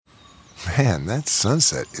Man, that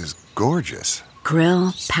sunset is gorgeous.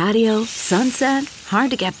 Grill, patio, sunset.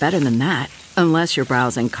 Hard to get better than that. Unless you're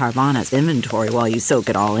browsing Carvana's inventory while you soak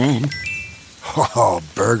it all in. Oh,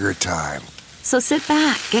 burger time. So sit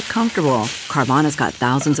back, get comfortable. Carvana's got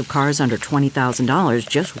thousands of cars under $20,000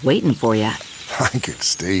 just waiting for you. I could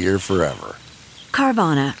stay here forever.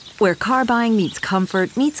 Carvana, where car buying meets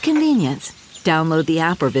comfort meets convenience. Download the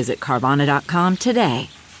app or visit Carvana.com today.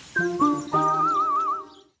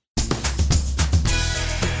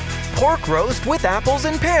 Pork roast with apples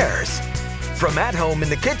and pears. From At Home in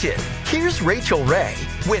the Kitchen, here's Rachel Ray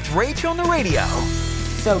with Rach on the Radio.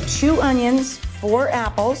 So 2 onions, 4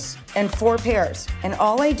 apples, and 4 pears. And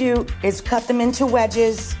all I do is cut them into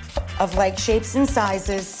wedges of like shapes and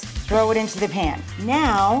sizes, throw it into the pan.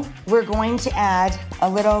 Now we're going to add a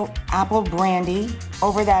little apple brandy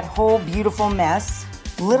over that whole beautiful mess,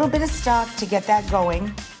 a little bit of stock to get that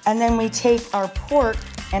going, and then we take our pork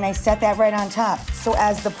and I set that right on top. So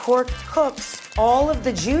as the pork cooks, all of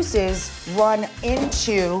the juices run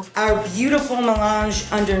into our beautiful melange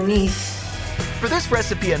underneath. For this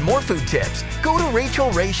recipe and more food tips, go to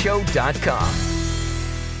RachelRayShow.com.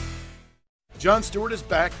 Jon Stewart is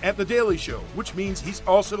back at The Daily Show, which means he's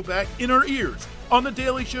also back in our ears on The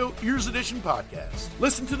Daily Show Ears Edition podcast.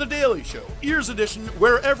 Listen to The Daily Show Ears Edition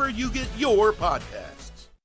wherever you get your podcasts.